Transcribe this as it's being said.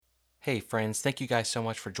Hey friends, thank you guys so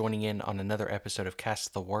much for joining in on another episode of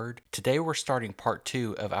Cast the Word. Today we're starting part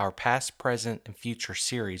 2 of our past, present, and future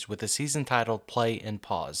series with a season titled Play and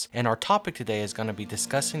Pause. And our topic today is going to be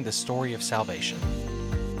discussing the story of salvation.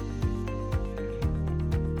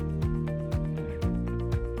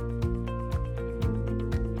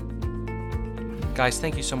 Guys,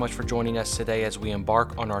 thank you so much for joining us today as we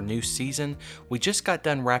embark on our new season. We just got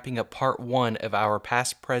done wrapping up part 1 of our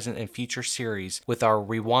past, present, and future series with our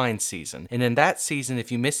Rewind season. And in that season,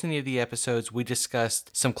 if you missed any of the episodes, we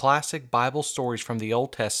discussed some classic Bible stories from the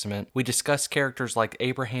Old Testament. We discussed characters like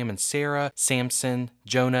Abraham and Sarah, Samson,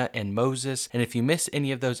 Jonah, and Moses. And if you missed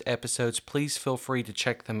any of those episodes, please feel free to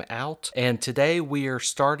check them out. And today we are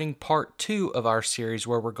starting part 2 of our series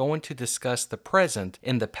where we're going to discuss the present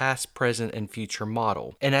in the past, present, and future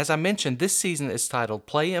model. And as I mentioned, this season is titled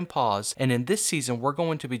Play and Pause, and in this season we're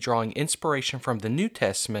going to be drawing inspiration from the New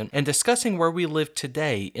Testament and discussing where we live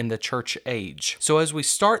today in the church age. So as we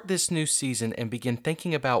start this new season and begin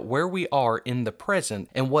thinking about where we are in the present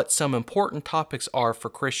and what some important topics are for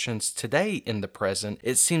Christians today in the present,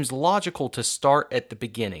 it seems logical to start at the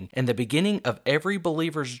beginning. And the beginning of every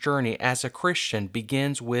believer's journey as a Christian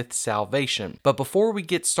begins with salvation. But before we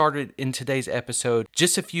get started in today's episode,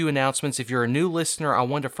 just a few announcements. If you're a new listener, I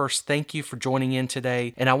want to first thank you for joining in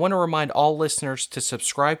today. And I want to remind all listeners to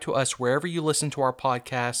subscribe to us wherever you listen to our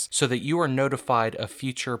podcast so that you are notified of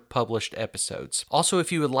future published episodes. Also, if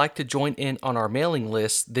you would like to join in on our mailing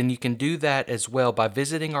list, then you can do that as well by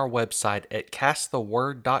visiting our website at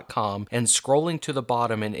casttheword.com and scrolling to the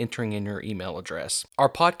bottom and entering in your email address. Our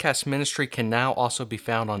podcast ministry can now also be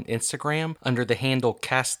found on Instagram under the handle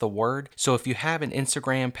Cast the Word. So if you have an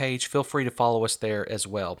Instagram page, feel free to follow us there as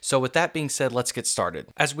well. So with that being said, let's get started.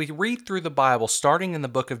 As we read through the Bible, starting in the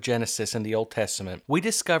book of Genesis in the Old Testament, we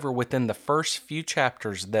discover within the first few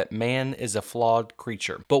chapters that man is a flawed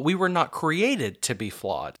creature. But we were not created to be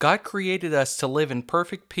flawed. God created us to live in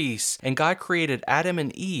perfect peace, and God created Adam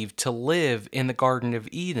and Eve to live in the Garden of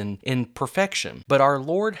Eden in perfection. But our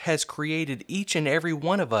Lord has created each and every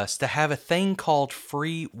one of us to have a thing called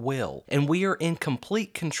free will, and we are in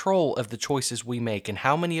complete control of the choices we make. And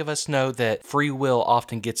how many of us know that free will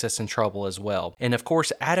often gets us in trouble as well? And of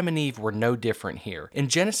course, Adam and Eve were no different here. In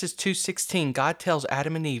Genesis 2:16, God tells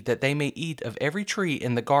Adam and Eve that they may eat of every tree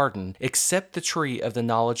in the garden except the tree of the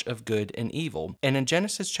knowledge of good and evil. And in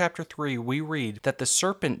Genesis chapter 3, we read that the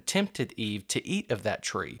serpent tempted Eve to eat of that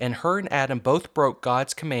tree, and her and Adam both broke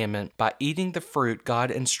God's commandment by eating the fruit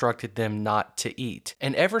God instructed them not to eat.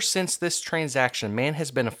 And ever since this transaction, man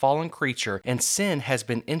has been a fallen creature, and sin has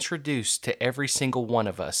been introduced to every single one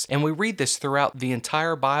of us. And we read this throughout the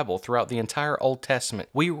entire Bible, throughout the entire Old Testament.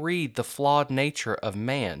 We read the flawed nature of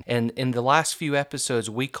man. And in the last few episodes,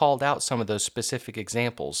 we called out some of those specific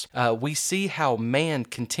examples. We see how man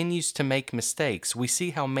continues to make mistakes. We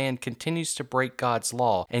see how man continues to break God's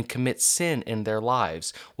law and commit sin in their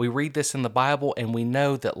lives. We read this in the Bible, and we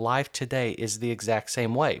know that life today is the exact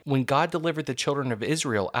same way. When God delivered the children of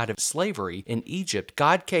Israel out of slavery in Egypt,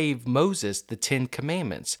 God gave Moses the 10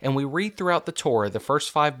 Commandments. And we read throughout the Torah, the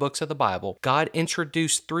first 5 books of the Bible, God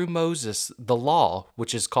introduced through Moses the law,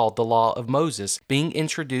 which is called the Law of Moses, being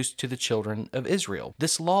introduced to the children of Israel.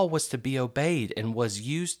 This law was to be obeyed and was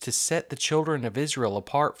used to set the children of Israel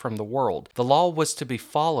apart from the world. The law was to be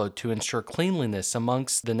followed to ensure cleanliness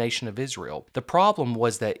amongst the nation of Israel. The problem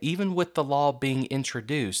was that even with the law being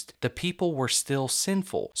introduced, the people were still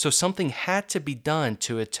sinful. So something had to be done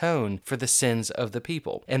to atone for the sins of the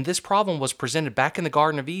people. And this problem was presented back in the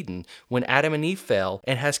Garden of Eden when Adam and Eve fell,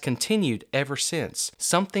 and has continued ever since.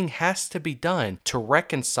 Something has to be done to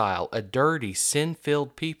reconcile a dirty,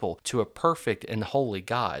 sin-filled people to a perfect and holy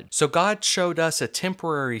God. So God showed us a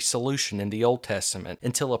temporary solution in the Old Testament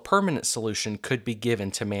until a permanent solution could be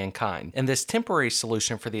given to mankind. And this temporary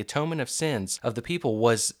solution for the atonement of sins of the people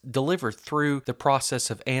was delivered through the process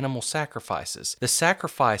of animal sacrifices. The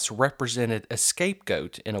sacrifice represented a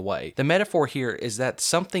scapegoat in a way. The metaphor here is that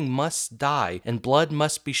something must die and blood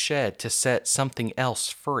must be shed to set something else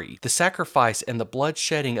free. The sacrifice and the blood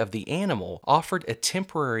shedding of the animal offered a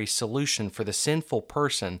temporary solution for the sinful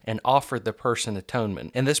person and offered the person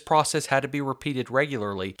atonement. And this process had to be repeated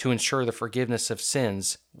regularly to ensure the forgiveness of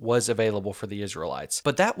sins was available for the Israelites.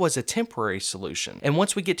 But that was a temporary solution. And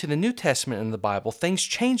once we get to the New Testament in the Bible, things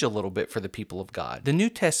change a little bit for the people of God. The New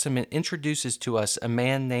Testament introduces introduces to us a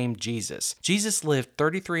man named Jesus. Jesus lived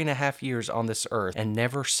 33 and a half years on this earth and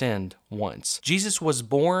never sinned once. Jesus was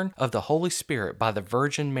born of the Holy Spirit by the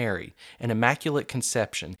Virgin Mary, an immaculate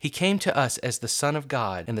conception. He came to us as the Son of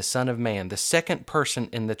God and the Son of Man, the second person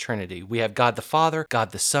in the Trinity. We have God the Father,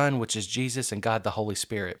 God the Son, which is Jesus, and God the Holy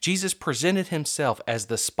Spirit. Jesus presented himself as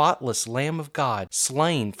the spotless Lamb of God,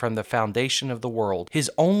 slain from the foundation of the world. His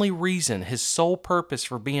only reason, his sole purpose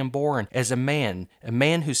for being born as a man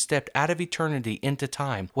who stepped out of eternity into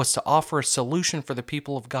time, was to offer a solution for the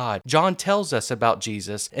people of God. John tells us about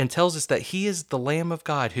Jesus and tells us that he is the Lamb of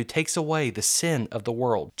God who takes away the sin of the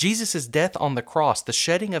world. Jesus' death on the cross, the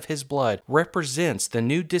shedding of his blood, represents the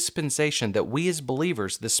new dispensation that we as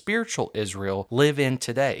believers, the spiritual Israel, live in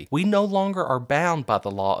today. We no longer are bound by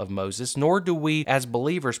the law of Moses, nor do we as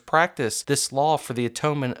believers practice this law for the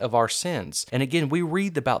atonement of our sins. And again, we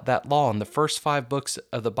read about that law in the first 5 books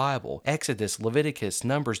of the Bible. Exodus, Leviticus,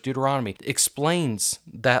 Numbers, Deuteronomy explains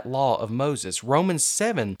that law of Moses. Romans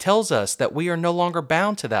 7 tells us that we are no longer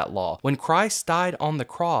bound to that law. When Christ died on the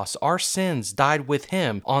cross, our sins died with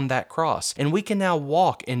him on that cross. And we can now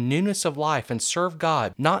walk in newness of life and serve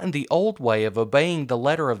God, not in the old way of obeying the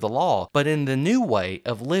letter of the law, but in the new way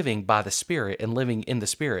of living by the Spirit and living in the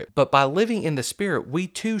Spirit. But by living in the Spirit, we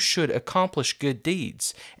too should accomplish good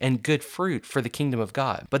deeds and good fruit for the kingdom of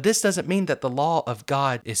God. But this doesn't mean that the law of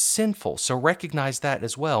God is sinful, so recognize that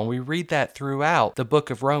as well. And we read that throughout the book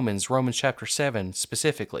of Romans chapter 7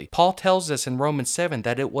 specifically. Paul tells us in Romans 7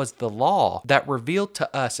 that it was the law that revealed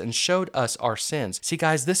to us and showed us our sins. See,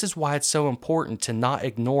 guys, this is why it's so important to not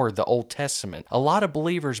ignore the Old Testament. A lot of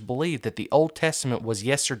believers believe that the Old Testament was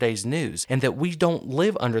yesterday's news and that we don't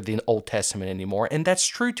live under the Old Testament anymore, and that's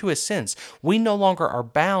true to a sense. We no longer are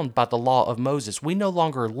bound by the law of Moses. We no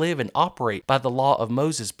longer live and operate by the law of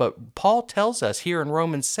Moses, but Paul tells us here in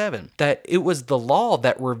Romans 7 that it was the law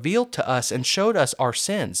that revealed to us and showed us our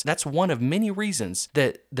sins. That's one of many reasons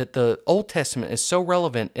that the Old Testament is so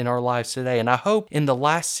relevant in our lives today, and I hope in the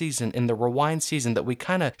last season, in the Rewind season, that we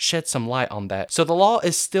kind of shed some light on that. So the law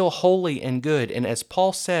is still holy and good, and as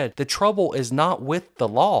Paul said, the trouble is not with the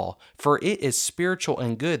law, for it is spiritual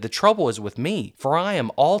and good. The trouble is with me, for I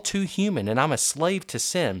am all too human, and I'm a slave to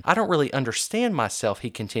sin. I don't really understand myself, he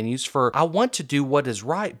continues, for I want to do what is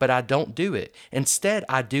right, but I don't do it. Instead,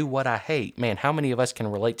 I do what I hate. Man, how many of us can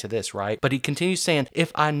relate to this, right? But he continues saying,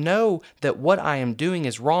 if I know that what I am doing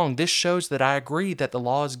is wrong, this shows that I agree that the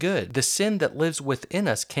law is good. The sin that lives within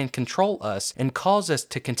us can control us and cause us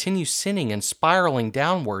to continue sinning and spiraling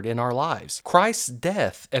downward in our lives. Christ's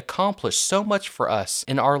death accomplished so much for us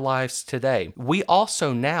in our lives today. We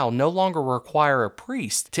also now no longer require a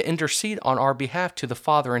priest to intercede on our behalf to the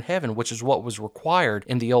Father in heaven, which is what was required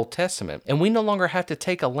in the Old Testament. And we no longer have to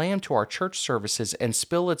take a lamb to our church services and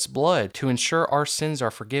spill its blood to ensure our sins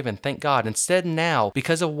are forgiven. Thank God. Instead, now,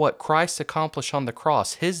 because of what Christ accomplished on the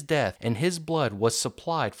cross, his death and his blood was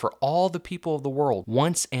supplied for all the people of the world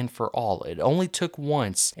once and for all. It only took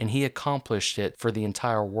once, and he accomplished it for the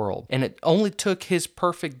entire world. And it only took his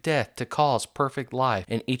perfect death to cause perfect life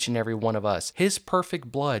in each and every one of us. His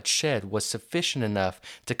perfect blood shed was sufficient enough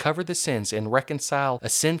to cover the sins and reconcile a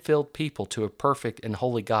sin-filled people to a perfect and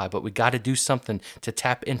holy God. But we got to do something to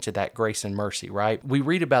tap into that grace and mercy, right? We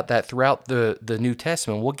read about that throughout the New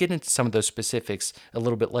Testament. We'll get into some of those specifics a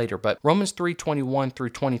little bit later, but Romans 3:21 through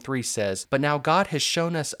 23 says, "But now God has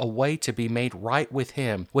shown us a way to be made right with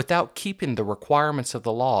him without keeping the requirements of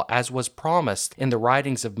the law, as was promised in the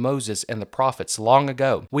writings of Moses and the prophets long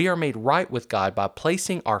ago. We are made right with God by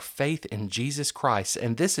placing our faith in Jesus Christ,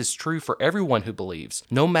 and this is true for everyone who believes,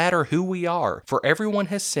 no matter who we are, for everyone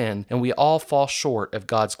has sinned and we all fall short of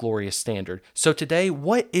God's glorious standard." So today,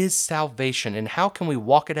 what is salvation and how can we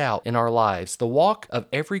walk it out in our lives? The walk of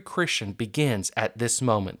every Christian begins at this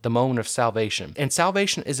moment, the moment of salvation. And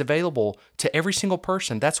salvation is available to every single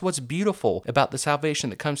person. That's what's beautiful about the salvation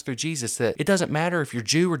that comes through Jesus, that it doesn't matter if you're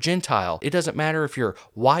Jew or Gentile. It doesn't matter if you're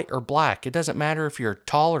white or black. It doesn't matter if you're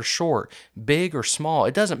tall or short, big or small.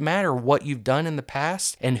 It doesn't matter what you've done in the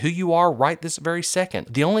past and who you are right this very second.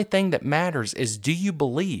 The only thing that matters is, do you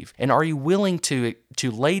believe? And are you willing to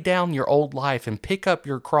lay down your old life and pick up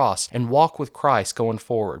your cross and walk with Christ going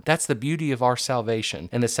forward? That's the beauty of our salvation,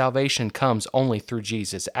 and the salvation comes only through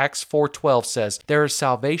Jesus. Acts 4:12 says, "There is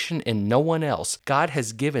salvation in no one else. God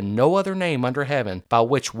has given no other name under heaven by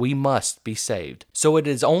which we must be saved." So it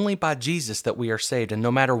is only by Jesus that we are saved, and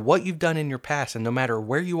no matter what you've done in your past and no matter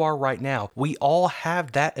where you are right now, we all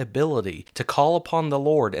have that ability to call upon the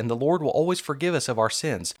Lord, and the Lord will always forgive us of our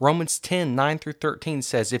sins. Romans 10:9 through 13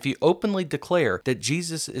 says, "If you openly declare that that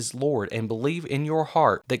Jesus is Lord and believe in your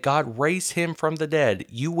heart that God raised him from the dead,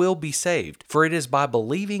 you will be saved. For it is by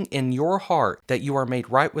believing in your heart that you are made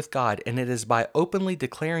right with God, and it is by openly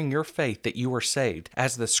declaring your faith that you are saved.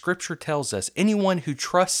 As the scripture tells us, anyone who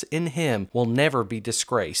trusts in him will never be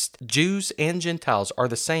disgraced. Jews and Gentiles are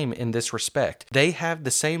the same in this respect. They have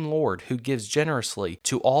the same Lord who gives generously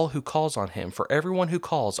to all who calls on him. For everyone who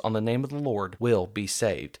calls on the name of the Lord will be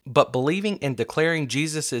saved. But believing and declaring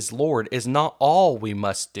Jesus is Lord is not all we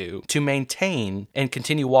must do to maintain and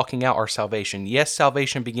continue walking out our salvation. Yes,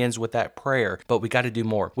 salvation begins with that prayer, but we got to do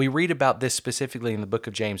more. We read about this specifically in the book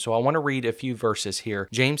of James, so I want to read a few verses here.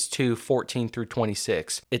 James 2:14 through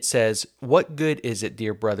 26. It says, "What good is it,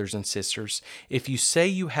 dear brothers and sisters, if you say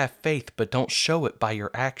you have faith but don't show it by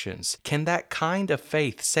your actions? Can that kind of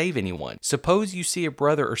faith save anyone? Suppose you see a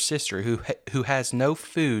brother or sister who has no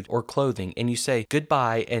food or clothing, and you say,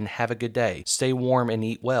 'Goodbye and have a good day. Stay warm and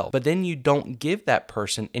eat well.' But then you don't give that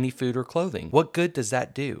person any food or clothing. What good does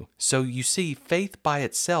that do? So you see, faith by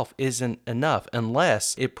itself isn't enough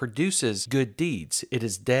unless it produces good deeds. It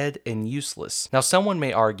is dead and useless." Now, someone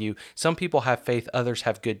may argue, some people have faith, others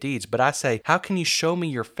have good deeds. But I say, how can you show me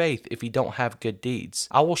your faith if you don't have good deeds?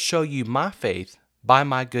 I will show you my faith by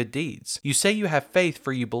my good deeds. You say you have faith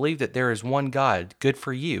for you believe that there is one God. Good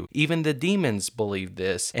for you. Even the demons believe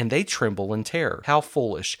this, and they tremble in terror. How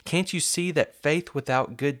foolish. Can't you see that faith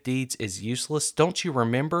without good deeds is useless? Don't you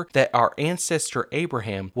remember that our ancestor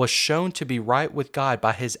Abraham was shown to be right with God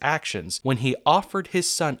by his actions when he offered his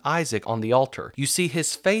son Isaac on the altar? You see,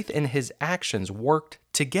 his faith and his actions worked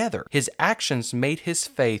together. His actions made his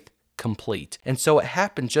faith complete. And so it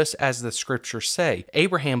happened just as the scriptures say.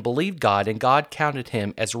 Abraham believed God, and God counted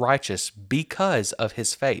him as righteous because of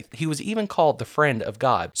his faith. He was even called the friend of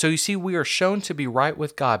God. So you see, we are shown to be right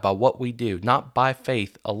with God by what we do, not by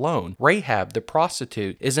faith alone. Rahab, the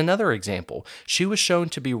prostitute, is another example. She was shown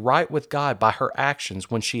to be right with God by her actions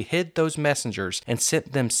when she hid those messengers and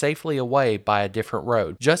sent them safely away by a different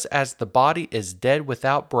road. Just as the body is dead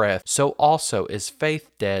without breath, so also is faith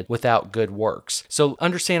dead without good works. So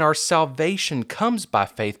understand, our salvation comes by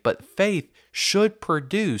faith, but faith should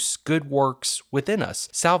produce good works within us.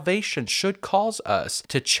 Salvation should cause us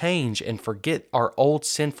to change and forget our old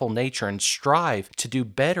sinful nature and strive to do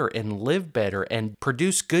better and live better and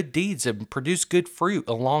produce good deeds and produce good fruit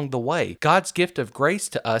along the way. God's gift of grace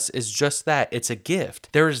to us is just that. It's a gift.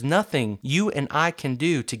 There is nothing you and I can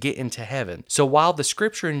do to get into heaven. So while the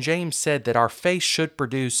scripture in James said that our faith should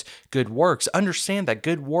produce good works, understand that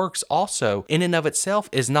good works also in and of itself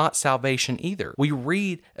is not salvation either. We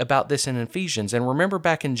read about this in Ephesians. And remember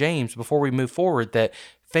back in James, before we move forward, that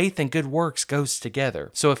faith and good works goes together.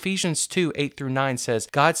 So Ephesians 2:8 through 9 says,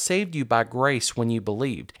 "God saved you by grace when you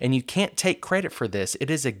believed, and you can't take credit for this. It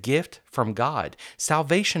is a gift from God.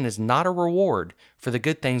 Salvation is not a reward for the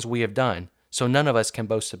good things we have done, so none of us can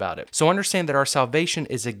boast about it." So understand that our salvation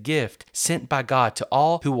is a gift sent by God to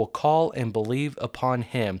all who will call and believe upon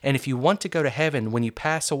him. And if you want to go to heaven when you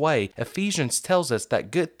pass away, Ephesians tells us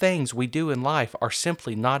that good things we do in life are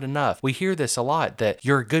simply not enough. We hear this a lot, that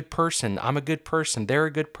you're a good person, I'm a good person, they're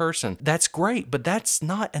a good person. That's great, but that's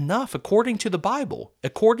not enough according to the Bible,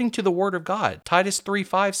 according to the Word of God. Titus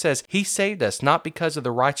 3:5 says, "He saved us not because of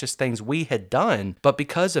the righteous things we had done, but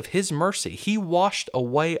because of his mercy. He washed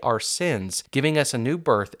away our sins, giving us a new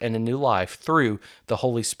birth and a new life through the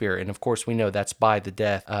Holy Spirit." And of course, we know that's by the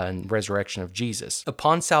death and resurrection of Jesus.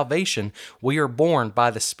 Upon salvation, we are born by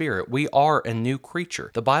the Spirit. We are a new creature.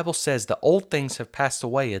 The Bible says the old things have passed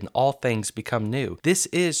away and all things become new. This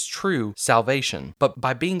is true salvation. But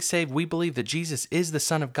by being saved, we believe that Jesus is the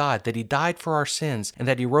Son of God, that he died for our sins, and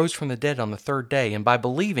that he rose from the dead on the third day. And by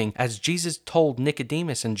believing, as Jesus told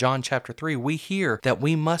Nicodemus in John chapter 3, we hear that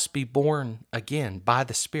we must be born again by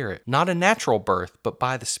the Spirit. Not a natural birth, but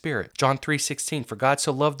by the Spirit. John 3:16, "For God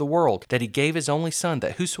so loved the world that he gave his only Son,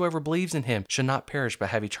 that whosoever believes in him should not perish but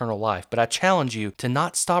have eternal life." But I challenge you to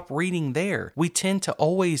not stop reading there. We tend to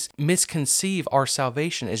always misconceive our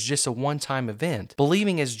salvation as just a one-time event.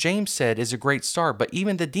 Believing, as James said, is a great start, but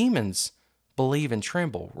even the demons believe and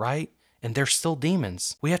tremble, right? And they're still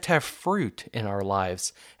demons. We have to have fruit in our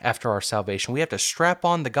lives after our salvation. We have to strap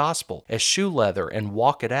on the gospel as shoe leather and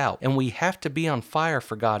walk it out. And we have to be on fire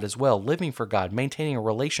for God as well, living for God, maintaining a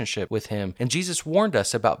relationship with him. And Jesus warned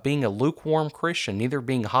us about being a lukewarm Christian, neither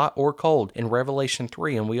being hot or cold in Revelation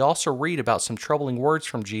 3. And we also read about some troubling words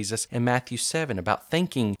from Jesus in Matthew 7 about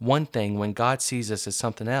thinking one thing when God sees us as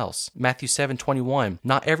something else. Matthew 7:21,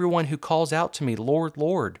 "Not everyone who calls out to me, 'Lord,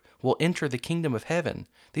 Lord,' will enter the kingdom of heaven.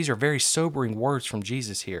 These are very sobering words from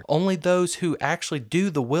Jesus here. Only those who actually do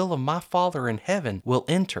the will of my Father in heaven will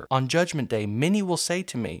enter. On Judgment Day, many will say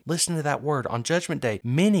to me, listen to that word, on Judgment Day,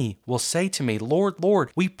 many will say to me, Lord,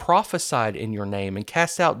 Lord, we prophesied in your name and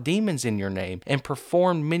cast out demons in your name and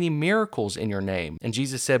performed many miracles in your name. And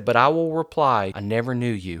Jesus said, but I will reply, I never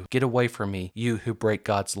knew you. Get away from me, you who break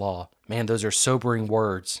God's law. Man, those are sobering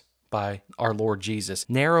words by our Lord Jesus.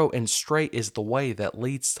 Narrow and straight is the way that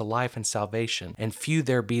leads to life and salvation, and few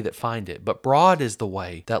there be that find it. But broad is the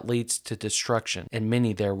way that leads to destruction, and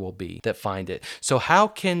many there will be that find it. So how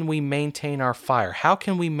can we maintain our fire? How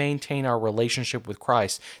can we maintain our relationship with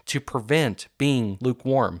Christ to prevent being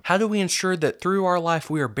lukewarm? How do we ensure that through our life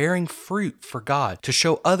we are bearing fruit for God to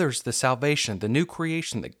show others the salvation, the new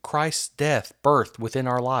creation that Christ's death birthed within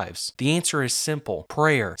our lives? The answer is simple: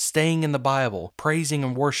 prayer, staying in the Bible, praising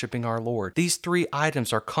and worshiping our Lord. These three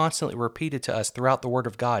items are constantly repeated to us throughout the Word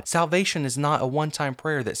of God. Salvation is not a one-time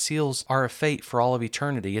prayer that seals our fate for all of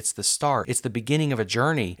eternity. It's the start. It's the beginning of a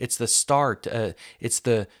journey. It's the start. It's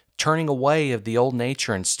the turning away of the old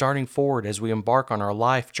nature and starting forward as we embark on our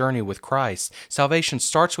life journey with Christ. Salvation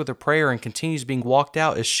starts with a prayer and continues being walked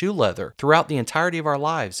out as shoe leather throughout the entirety of our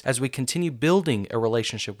lives as we continue building a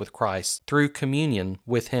relationship with Christ through communion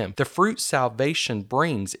with Him. The fruit salvation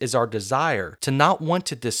brings is our desire to not want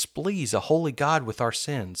to displease a holy God with our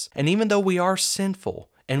sins. And even though we are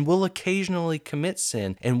sinful, and will occasionally commit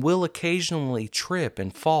sin, and will occasionally trip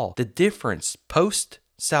and fall, the difference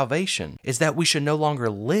post-salvation is that we should no longer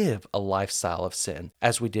live a lifestyle of sin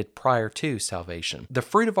as we did prior to salvation. The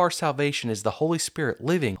fruit of our salvation is the Holy Spirit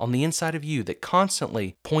living on the inside of you that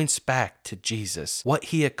constantly points back to Jesus, what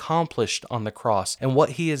He accomplished on the cross, and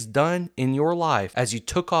what He has done in your life as you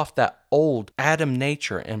took off that old Adam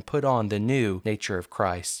nature and put on the new nature of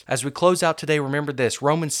Christ. As we close out today, remember this,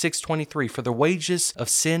 Romans 6:23, for the wages of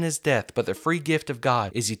sin is death, but the free gift of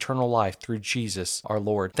God is eternal life through Jesus our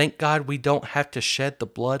Lord. Thank God we don't have to shed the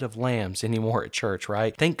blood of lambs anymore at church,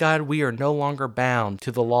 right? Thank God we are no longer bound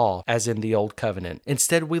to the law as in the old covenant.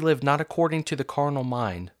 Instead, we live not according to the carnal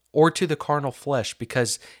mind or to the carnal flesh,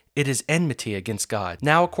 because it is enmity against God.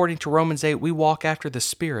 Now, according to Romans 8, we walk after the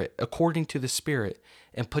Spirit, according to the Spirit,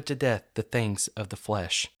 and put to death the things of the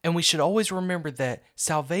flesh. And we should always remember that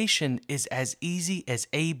salvation is as easy as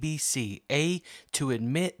ABC. A, to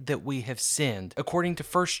admit that we have sinned, according to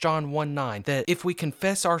 1 John 1:9, that if we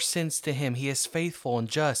confess our sins to Him, He is faithful and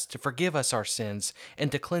just to forgive us our sins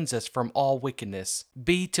and to cleanse us from all wickedness.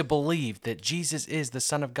 B, to believe that Jesus is the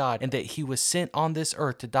Son of God and that He was sent on this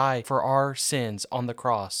earth to die for our sins on the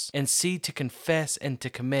cross. And C, to confess and to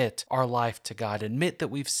commit our life to God. Admit that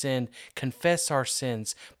we've sinned, confess our sins,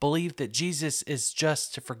 believe that Jesus is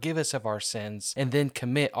just to forgive us of our sins, and then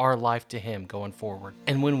commit our life to Him going forward.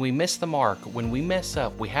 And when we miss the mark, when we mess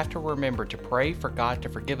up, we have to remember to pray for God to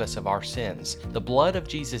forgive us of our sins. The blood of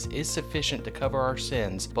Jesus is sufficient to cover our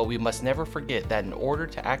sins, but we must never forget that in order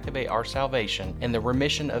to activate our salvation and the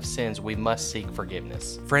remission of sins, we must seek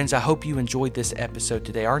forgiveness. Friends, I hope you enjoyed this episode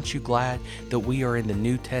today. Aren't you glad that we are in the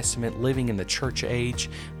New Testament, living in the church age?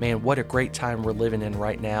 Man, what a great time we're living in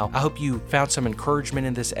right now. I hope you found some encouragement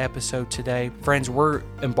in this episode today. Friends, we're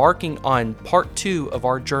embarking on part 2 of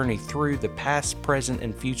our journey through the past, present,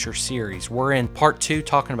 and future series. We're in part 2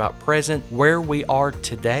 talking about present, where we are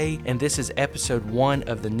today, and this is episode 1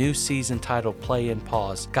 of the new season titled Play and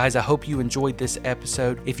Pause. Guys, I hope you enjoyed this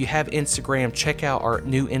episode. If you have Instagram, check out our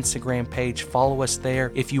new Instagram page. Follow us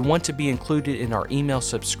there. If you want to be included in our email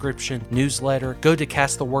subscription newsletter, go to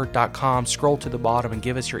casttheword.com, scroll to the bottom, and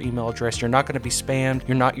give us your email address. You're not going to be spammed.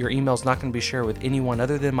 Your email's not going to be shared with anyone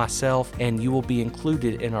other than myself, and you will be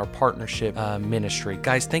included in our partnership ministry.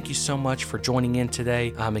 Guys, thank you so much for joining in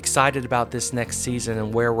today. I'm excited about this next season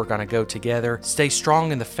and where we're going to go together. Stay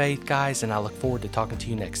strong in the faith, guys, and I look forward to talking to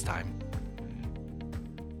you next time.